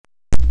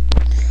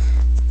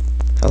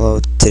Hello,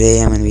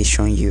 today I'm going to be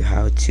showing you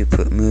how to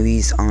put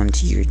movies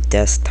onto your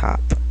desktop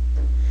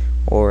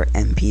or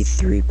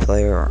MP3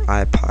 player or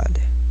iPod.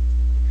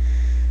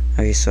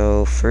 Okay,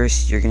 so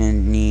first you're going to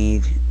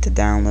need to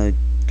download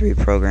 3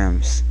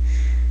 programs: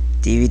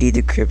 DVD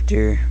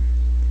Decryptor,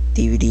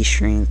 DVD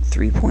Shrink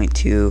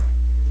 3.2,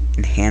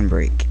 and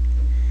Handbrake.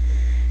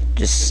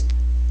 Just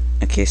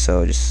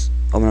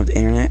open up the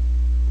internet.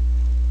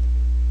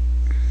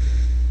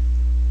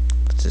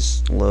 Let's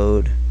just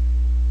load.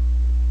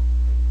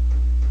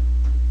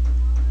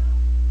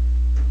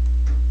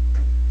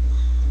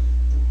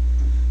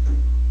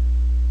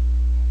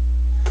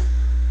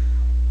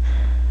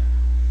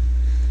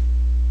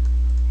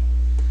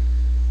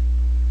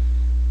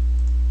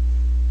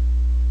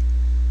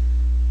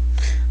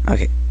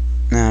 Okay,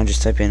 now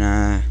just type in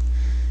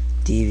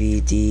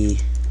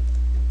DVD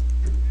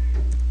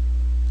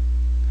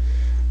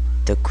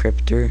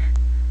Decryptor.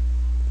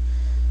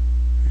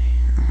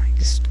 Oh,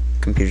 this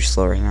computer's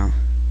slow right now.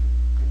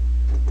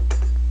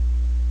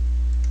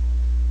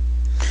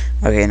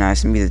 Okay, now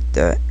it's gonna be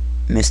the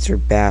Mr.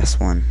 Bass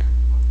one.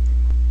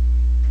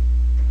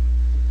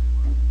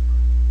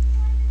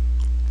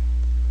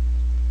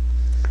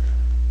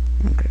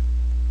 Okay,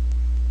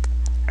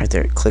 right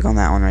there. Click on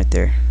that one right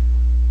there.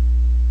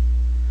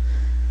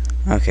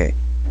 Okay,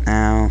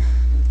 now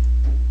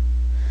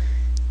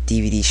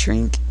DVD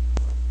Shrink.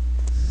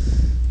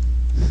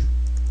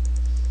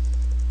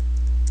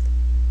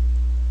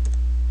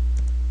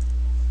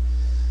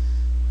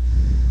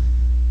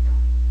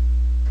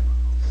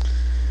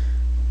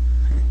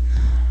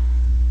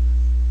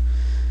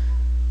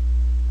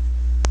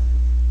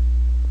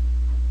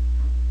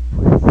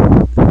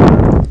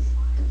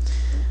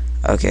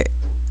 Okay,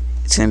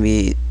 it's gonna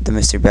be the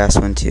Mr. Bass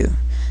one too.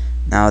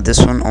 Now this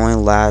one only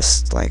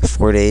lasts like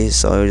 4 days,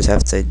 so I just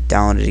have to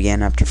download it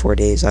again after 4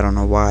 days. I don't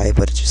know why,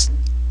 but it just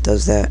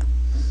does that.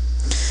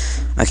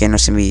 Okay, now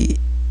it's gonna be,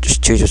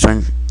 just choose which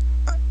one.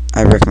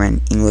 I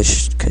recommend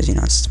English because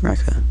it's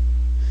America.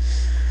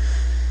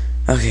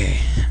 Okay,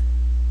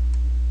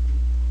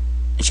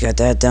 you got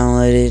that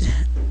downloaded.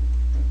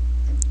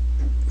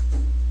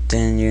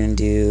 Then you're gonna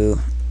do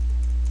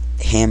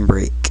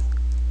Handbrake.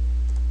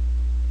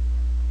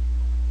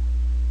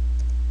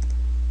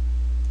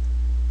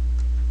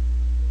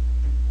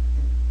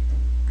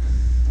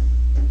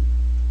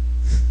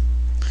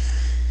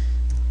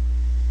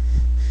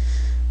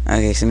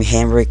 Okay, so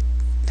Handbrake.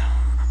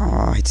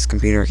 Oh, I hate this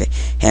computer. Okay,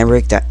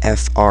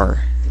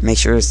 Handbrake.fr. Make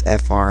sure it's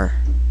FR.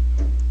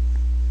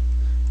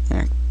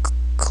 And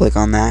click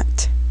on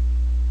that.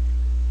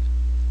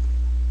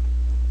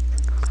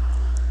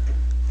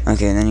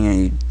 Okay, then you're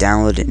gonna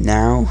download it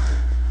now.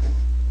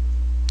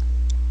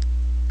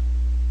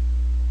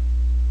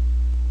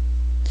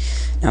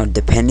 Now,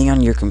 depending on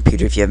your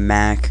computer, if you have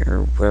Mac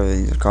or whatever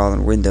you call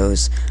it,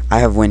 Windows. I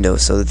have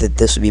Windows, so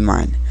this would be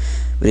mine.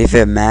 But if you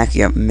have Mac,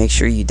 you have to make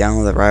sure you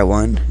download the right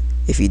one.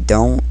 If you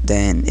don't,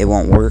 then it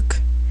won't work.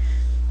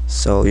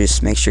 So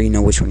just make sure you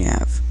know which one you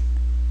have.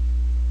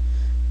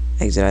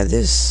 Exit out of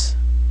this.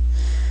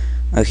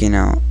 Okay,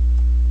 now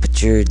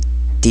put your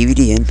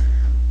DVD in.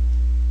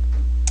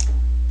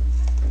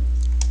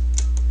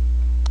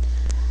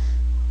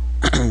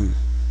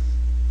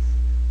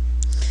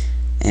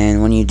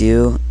 And when you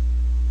do,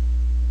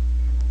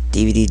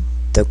 DVD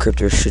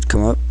Decryptor should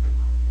come up.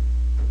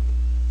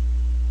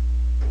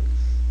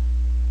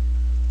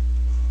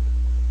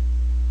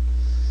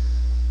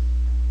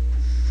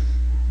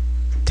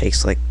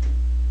 Takes like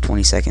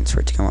 20 seconds for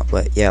it to come up,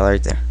 but yeah,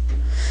 right there.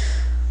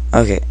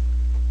 Okay,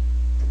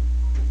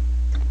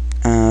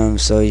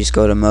 so you just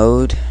go to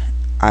mode,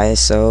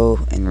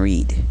 ISO, and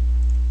read.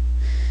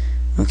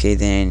 Okay,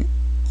 then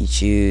you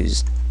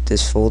choose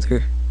this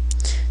folder,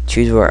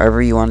 choose wherever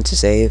you want it to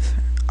save.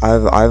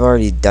 I've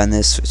already done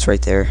this, it's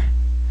right there,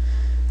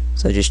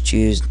 so just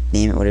choose,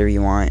 name it whatever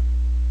you want,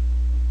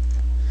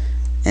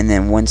 and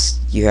then once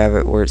you have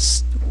it where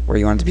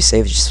you want it to be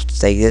saved, just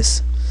save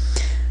this.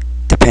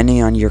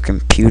 Depending on your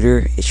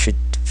computer,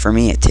 for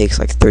me it takes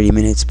like 30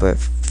 minutes, but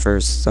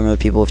for some of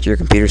the people, if your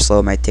computer's slow,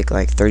 it might take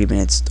like 30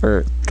 minutes,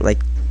 or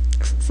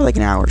for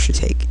an hour it should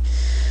take.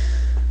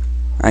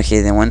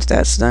 Okay, then once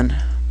that's done,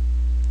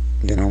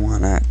 you're gonna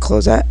wanna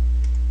close that.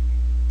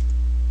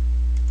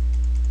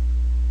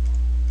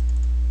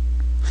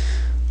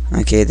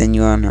 Okay, then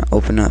you wanna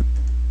open up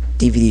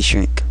DVD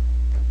Shrink.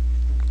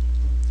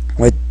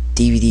 What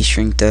DVD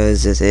Shrink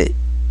does is it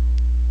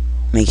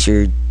makes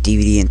your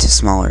DVD into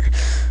smaller.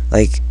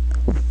 Like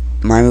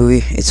my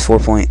movie, it's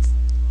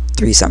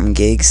 4.3 something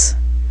gigs,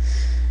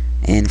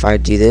 and if I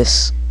do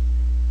this,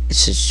 it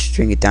should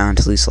shrink it down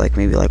to at least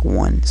maybe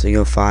 1. So you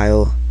go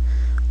File,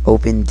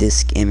 Open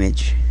Disk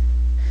Image.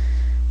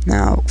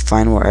 Now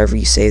find wherever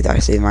you saved that. I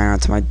saved mine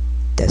onto my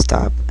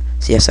desktop.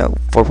 So yes,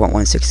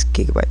 4.16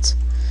 gigabytes.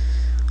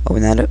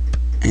 Open that up,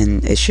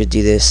 and it should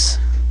do this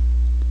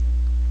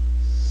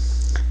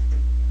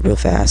real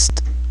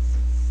fast.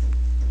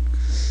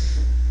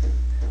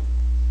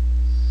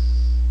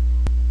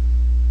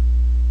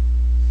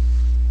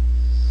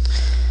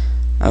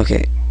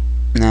 Okay,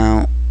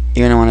 now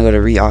you're gonna want to go to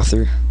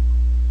reauthor,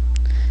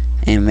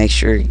 and make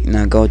sure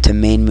now go to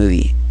main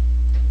movie,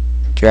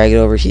 drag it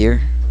over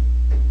here,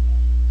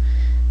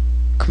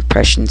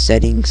 compression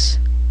settings.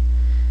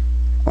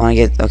 Want to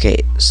get okay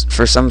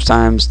for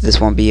sometimes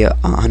this won't be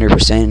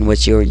 100%.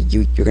 What you're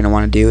gonna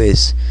want to do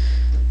is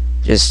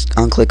just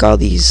unclick all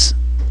these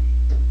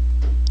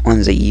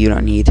ones that you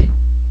don't need,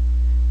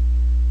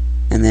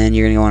 and then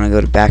you're gonna want to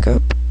go to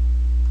backup,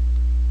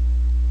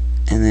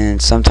 and then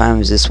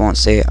sometimes this won't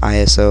say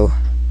ISO,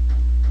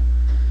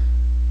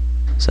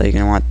 so you're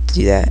gonna want to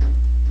do that.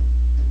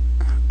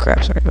 Oh,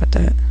 crap, sorry about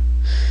that.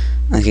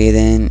 Okay,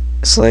 then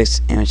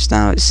select image.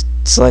 Now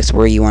select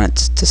where you want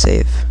it to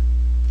save.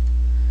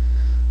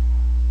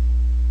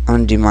 I'm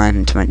gonna do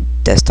mine to my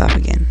desktop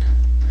again,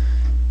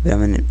 but I'm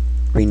gonna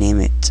rename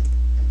it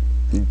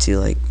to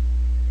like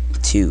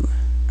 2.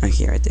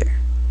 Okay, right there.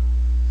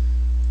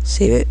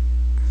 Save it.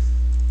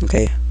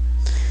 Okay,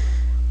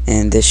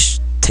 and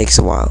this takes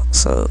a while,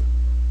 so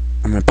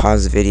I'm gonna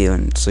pause the video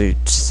and so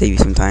save you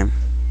some time.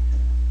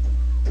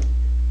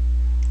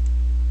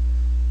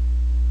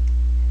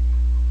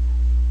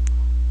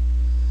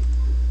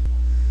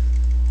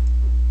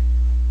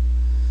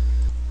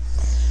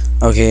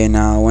 Okay,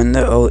 now when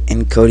the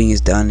encoding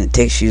is done, it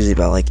takes usually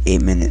about like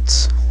 8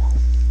 minutes.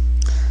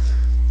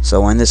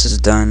 So when this is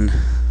done,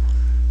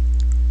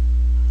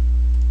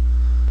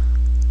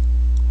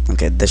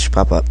 okay, this should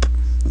pop up.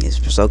 It's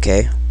just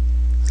okay.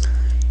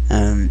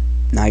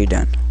 Now you're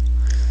done.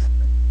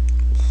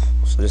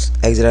 So just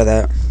exit out of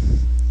that.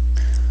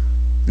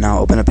 Now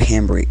open up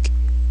Handbrake.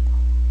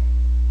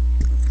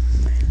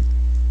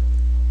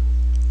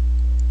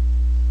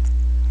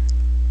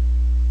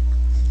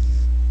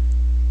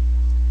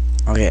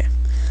 Okay,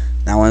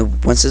 now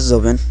once this is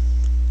open,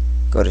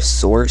 go to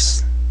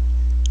source,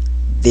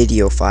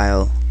 video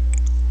file,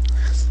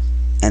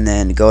 and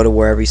then go to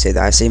wherever you say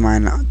that. I say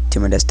mine to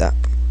my desktop.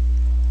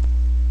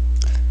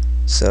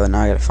 So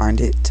now I gotta find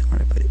it. Where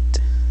did I put it?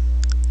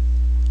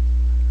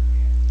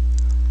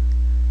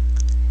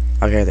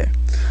 Okay, there.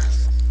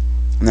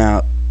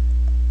 Now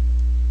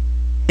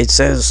it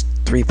says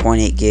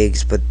 3.8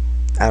 gigs, but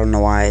I don't know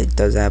why it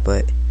does that,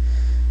 but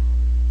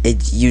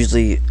it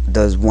usually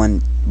does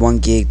one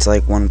gig to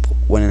like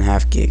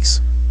 1.5 gigs.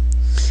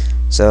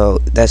 So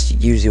that's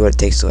usually what it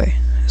takes away.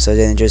 So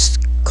then just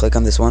click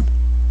on this one.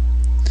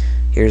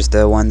 Here's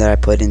the one that I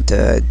put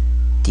into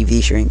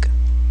DVD shrink,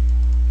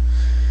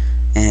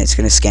 and it's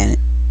gonna scan it.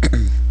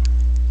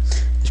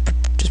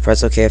 just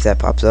press OK if that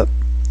pops up.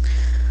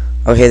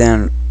 Okay,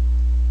 then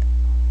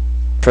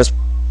press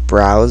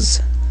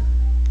browse,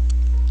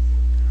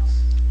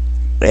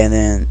 and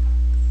then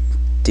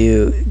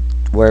do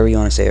wherever you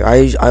want to save.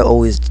 I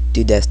always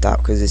do desktop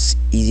because it's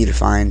easy to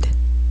find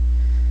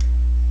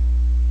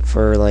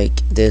for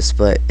like this.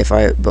 But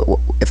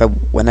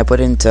when I put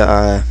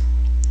into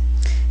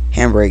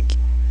Handbrake,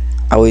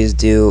 I always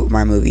do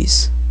my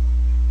movies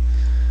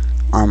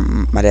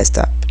on my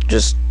desktop.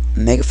 Just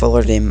make a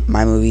folder named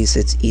My Movies.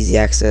 It's easy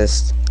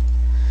access.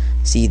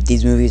 See,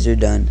 these movies are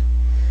done.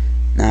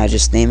 Now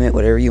just name it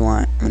whatever you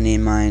want. I'm gonna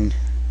name mine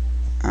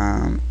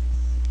Dumb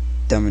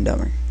and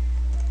Dumber.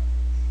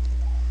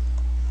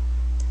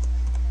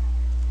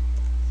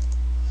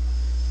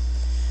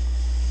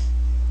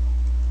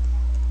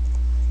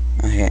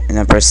 Okay, and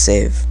then press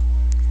save.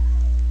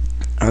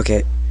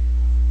 Okay,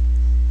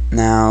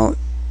 now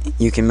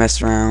you can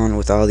mess around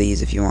with all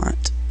these if you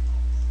want,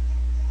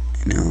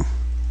 you know.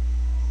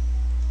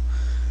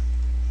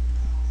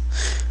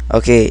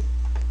 Okay,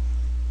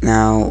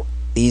 now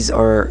these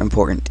are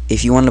important.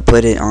 If you want to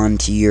put it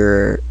onto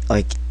your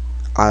like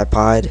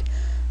iPod,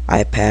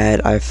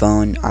 iPad,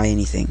 iPhone,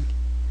 anything,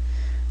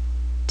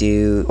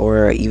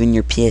 or even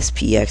your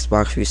PSP,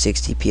 Xbox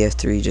 360,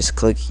 PS3, just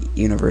click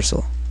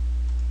Universal.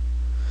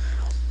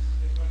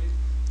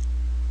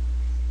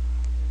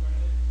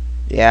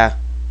 Yeah.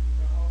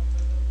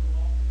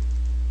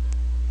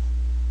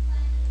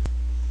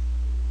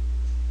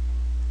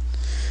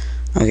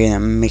 Okay, now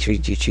make sure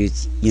you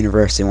choose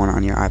Universal one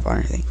on your iPod or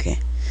anything. Okay.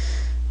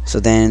 So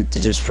then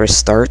just press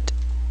start.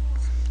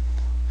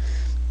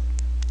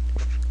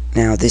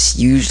 Now this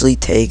usually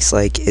takes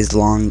like as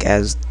long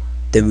as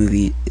the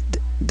movie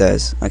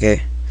does.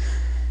 Okay.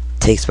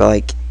 Takes about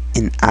like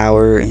an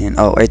hour and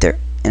right there,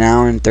 an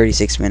hour and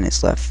 36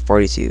 minutes left.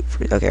 42.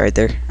 Okay, right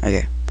there.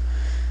 Okay.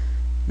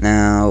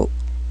 Now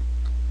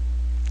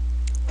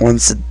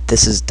once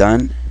this is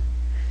done,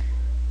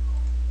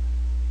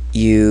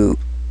 you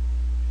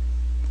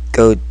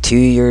go to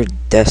your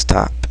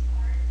desktop.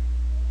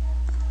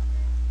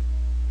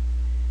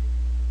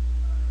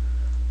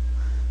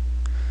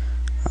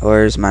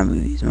 Where's my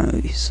movies? My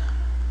movies.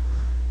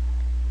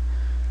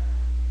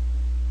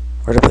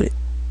 Where'd I put it?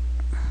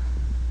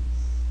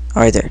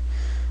 Right there.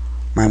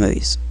 My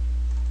movies.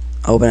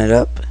 Open it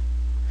up,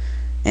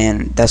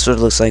 and that's what it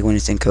looks like when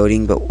it's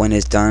encoding. But when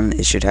it's done,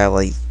 it should have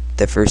like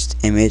the first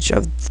image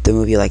of the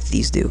movie, like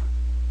these do.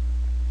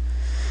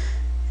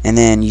 And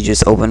then you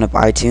just open up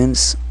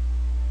iTunes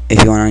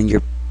if you want on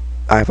your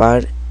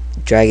iPod,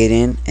 drag it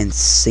in and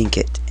sync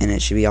it, and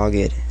it should be all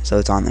good. So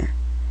it's on there.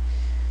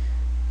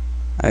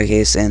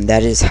 Okay, so and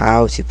that is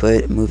how to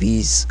put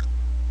movies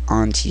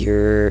onto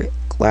your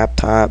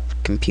laptop,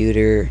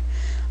 computer,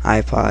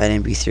 iPod,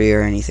 MP3,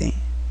 or anything.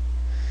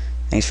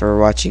 Thanks for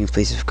watching.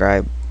 Please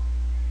subscribe,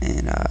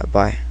 and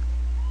bye.